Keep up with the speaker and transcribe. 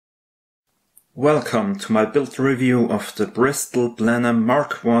Welcome to my build review of the Bristol Blenheim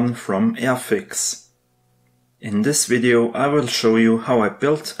Mark I from Airfix. In this video I will show you how I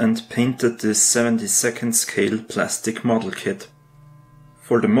built and painted this 72nd scale plastic model kit.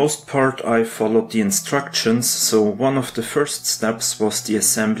 For the most part I followed the instructions, so one of the first steps was the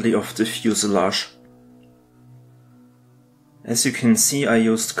assembly of the fuselage. As you can see, I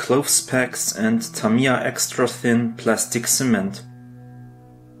used clothes packs and Tamiya extra thin plastic cement.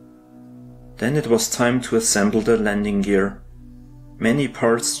 Then it was time to assemble the landing gear. Many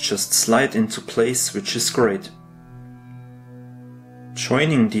parts just slide into place, which is great.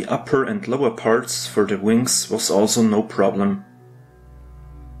 Joining the upper and lower parts for the wings was also no problem.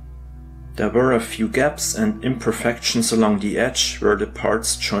 There were a few gaps and imperfections along the edge where the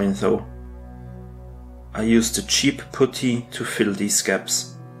parts join though. I used a cheap putty to fill these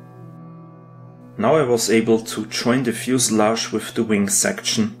gaps. Now I was able to join the fuselage with the wing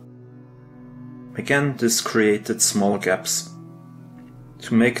section. Again, this created small gaps.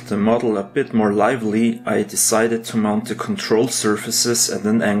 To make the model a bit more lively, I decided to mount the control surfaces at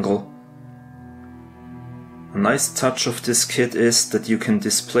an angle. A nice touch of this kit is that you can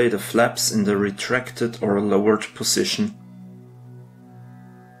display the flaps in the retracted or lowered position.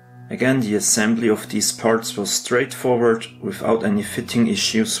 Again, the assembly of these parts was straightforward, without any fitting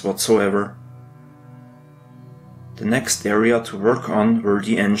issues whatsoever. The next area to work on were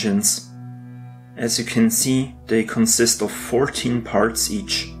the engines. As you can see, they consist of 14 parts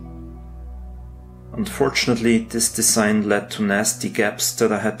each. Unfortunately, this design led to nasty gaps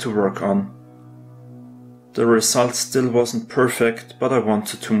that I had to work on. The result still wasn't perfect, but I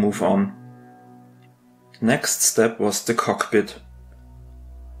wanted to move on. The next step was the cockpit.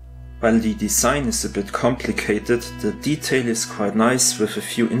 While the design is a bit complicated, the detail is quite nice with a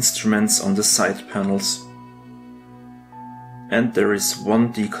few instruments on the side panels. And there is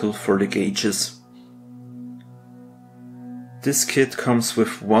one decal for the gauges. This kit comes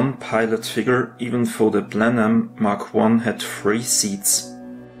with one pilot figure, even though the Blenheim Mark I had 3 seats.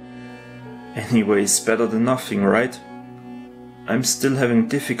 Anyways, better than nothing, right? I'm still having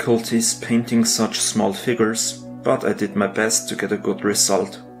difficulties painting such small figures, but I did my best to get a good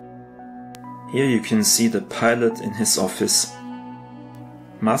result. Here you can see the pilot in his office.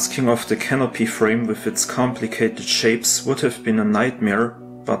 Masking off the canopy frame with its complicated shapes would have been a nightmare,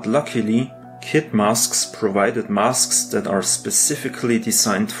 but luckily kitmasx provided masks that are specifically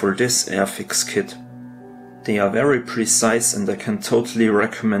designed for this Airfix kit. They are very precise and I can totally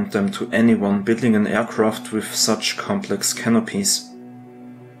recommend them to anyone building an aircraft with such complex canopies.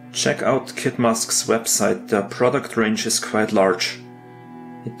 Check out kitmasx's website, their product range is quite large.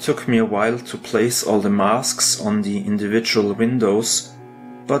 It took me a while to place all the masks on the individual windows,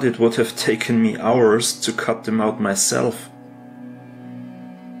 but it would have taken me hours to cut them out myself.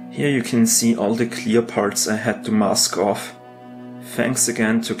 Here you can see all the clear parts I had to mask off. Thanks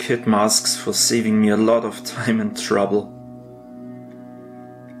again to kitmasx for saving me a lot of time and trouble.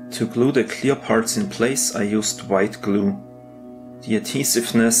 To glue the clear parts in place I used white glue. The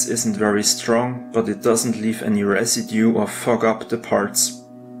adhesiveness isn't very strong, but it doesn't leave any residue or fog up the parts.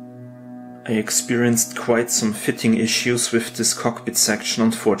 I experienced quite some fitting issues with this cockpit section,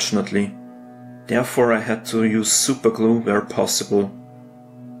 unfortunately. Therefore I had to use super glue where possible.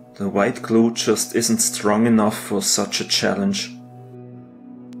 The white glue just isn't strong enough for such a challenge.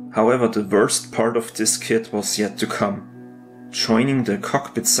 However, the worst part of this kit was yet to come. Joining the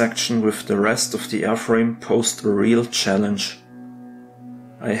cockpit section with the rest of the airframe posed a real challenge.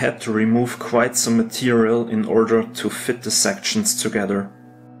 I had to remove quite some material in order to fit the sections together.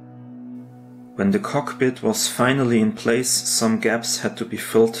 When the cockpit was finally in place, some gaps had to be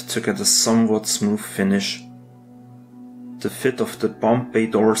filled to get a somewhat smooth finish. The fit of the bomb bay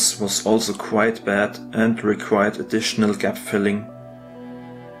doors was also quite bad and required additional gap filling.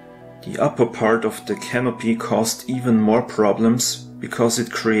 The upper part of the canopy caused even more problems because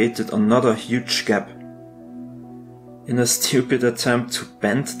it created another huge gap. In a stupid attempt to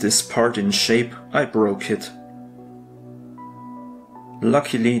bend this part in shape, I broke it.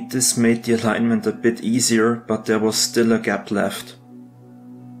 Luckily, this made the alignment a bit easier, but there was still a gap left.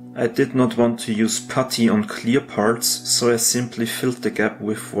 I did not want to use putty on clear parts, so I simply filled the gap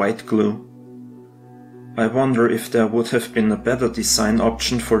with white glue. I wonder if there would have been a better design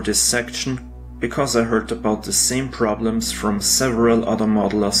option for this section, because I heard about the same problems from several other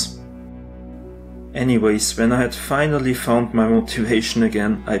modelers. Anyways, when I had finally found my motivation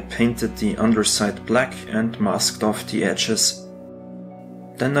again, I painted the underside black and masked off the edges.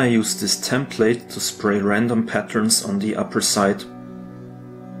 Then I used this template to spray random patterns on the upper side.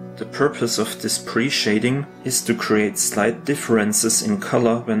 The purpose of this pre-shading is to create slight differences in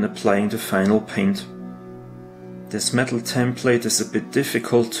color when applying the final paint. This metal template is a bit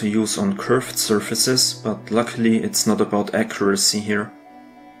difficult to use on curved surfaces, but luckily it's not about accuracy here.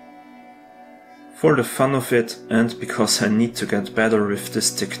 For the fun of it, and because I need to get better with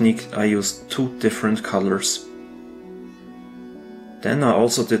this technique, I used 2 different colors. Then I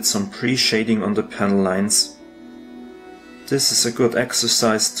also did some pre-shading on the panel lines. This is a good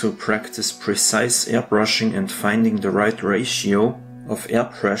exercise to practice precise airbrushing and finding the right ratio of air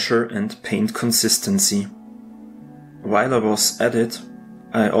pressure and paint consistency. While I was at it,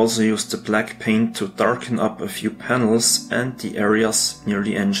 I also used the black paint to darken up a few panels and the areas near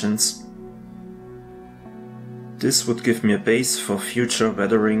the engines. This would give me a base for future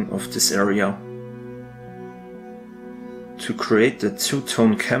weathering of this area. To create the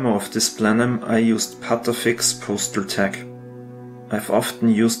 2-tone camo of this Blenheim, I used Airfix poster tack. I've often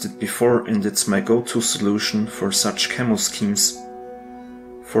used it before and it's my go-to solution for such camo schemes.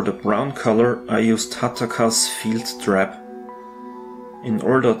 For the brown color I used Hataka's Field Drab. In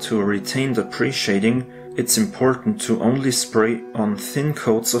order to retain the pre-shading, it's important to only spray on thin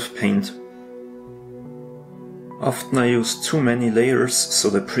coats of paint. Often I used too many layers, so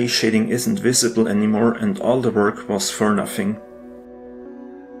the pre-shading isn't visible anymore and all the work was for nothing.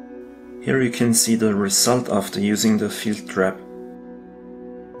 Here you can see the result after using the Field Drab.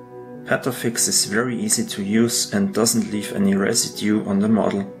 Airfix is very easy to use and doesn't leave any residue on the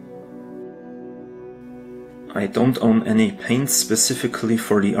model. I don't own any paints specifically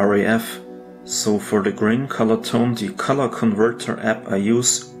for the RAF, so for the green color tone the color converter app I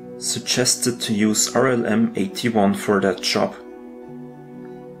use suggested to use RLM81 for that job.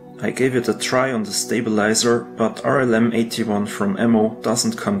 I gave it a try on the stabilizer, but RLM81 from MO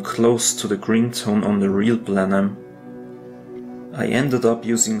doesn't come close to the green tone on the real Blenheim. I ended up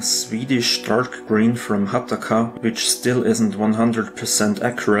using Swedish dark green from Hataka, which still isn't 100%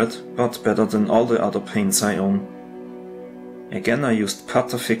 accurate, but better than all the other paints I own. Again I used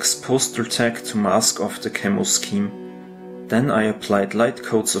Airfix poster tack to mask off the camo scheme. Then I applied light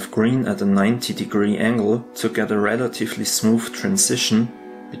coats of green at a 90-degree angle to get a relatively smooth transition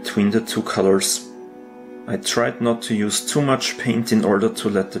between the 2 colors. I tried not to use too much paint in order to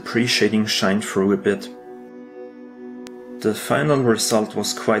let the pre-shading shine through a bit. The final result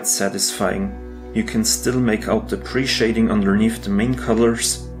was quite satisfying. You can still make out the pre-shading underneath the main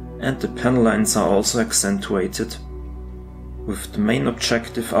colors, and the panel lines are also accentuated. With the main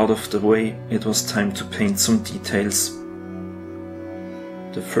objective out of the way, it was time to paint some details.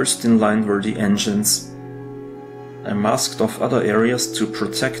 The first in line were the engines. I masked off other areas to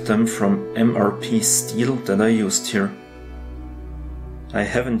protect them from MRP steel that I used here. I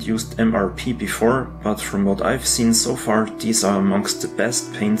haven't used MRP before, but from what I've seen so far, these are amongst the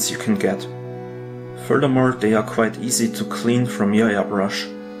best paints you can get. Furthermore, they are quite easy to clean from your airbrush.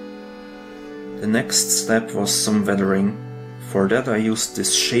 The next step was some weathering. For that I used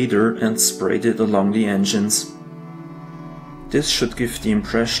this shader and sprayed it along the engines. This should give the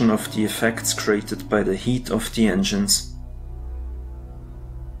impression of the effects created by the heat of the engines.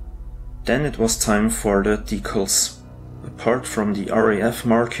 Then it was time for the decals. Apart from the RAF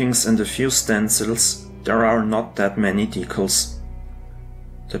markings and a few stencils, there are not that many decals.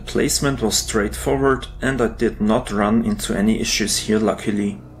 The placement was straightforward and I did not run into any issues here,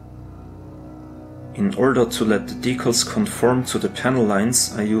 luckily. In order to let the decals conform to the panel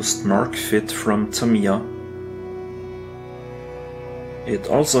lines, I used Mark Fit from Tamiya. It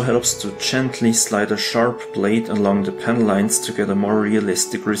also helps to gently slide a sharp blade along the panel lines to get a more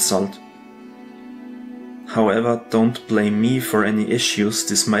realistic result. However, don't blame me for any issues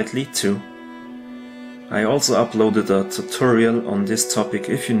this might lead to. I also uploaded a tutorial on this topic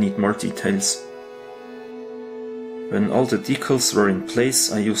if you need more details. When all the decals were in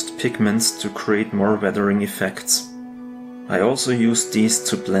place, I used pigments to create more weathering effects. I also used these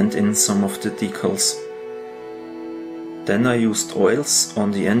to blend in some of the decals. Then I used oils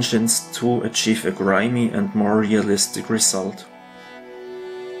on the engines to achieve a grimy and more realistic result.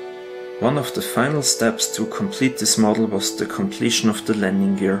 One of the final steps to complete this model was the completion of the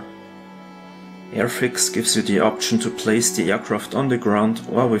landing gear. Airfix gives you the option to place the aircraft on the ground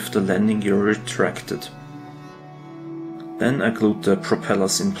or with the landing gear retracted. Then I glued the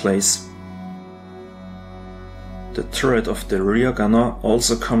propellers in place. The turret of the rear gunner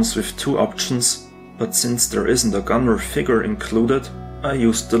also comes with 2 options, but since there isn't a gunner figure included, I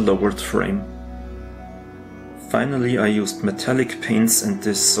used the lowered frame. Finally I used metallic paints and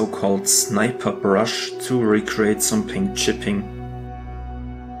this so-called sniper brush to recreate some paint chipping.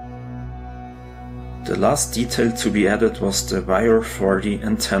 The last detail to be added was the wire for the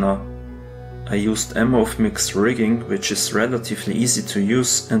antenna. I used mix rigging, which is relatively easy to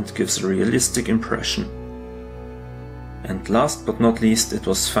use and gives a realistic impression. And last but not least, it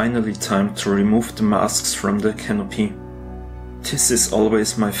was finally time to remove the masks from the canopy. This is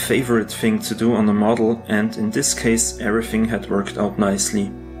always my favorite thing to do on a model, and in this case everything had worked out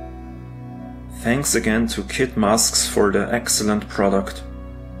nicely. Thanks again to kitmasx for the excellent product.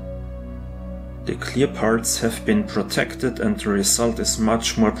 The clear parts have been protected and the result is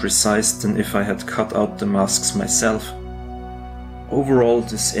much more precise than if I had cut out the masks myself. Overall,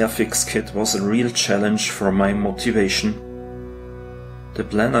 this Airfix kit was a real challenge for my motivation. The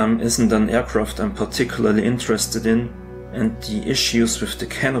Blenheim isn't an aircraft I'm particularly interested in, and the issues with the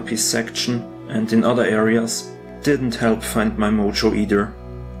canopy section and in other areas didn't help find my mojo either.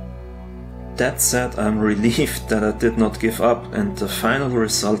 That said, I'm relieved that I did not give up and the final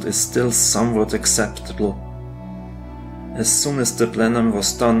result is still somewhat acceptable. As soon as the Blenheim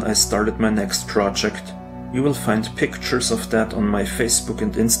was done, I started my next project. You will find pictures of that on my Facebook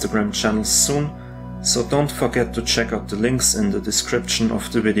and Instagram channels soon, so don't forget to check out the links in the description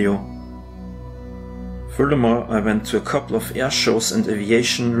of the video. Furthermore, I went to a couple of air shows and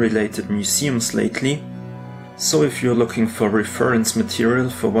aviation related museums lately, so if you're looking for reference material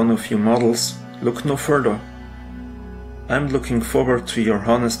for one of your models, look no further. I'm looking forward to your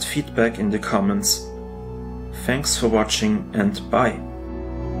honest feedback in the comments. Thanks for watching and bye!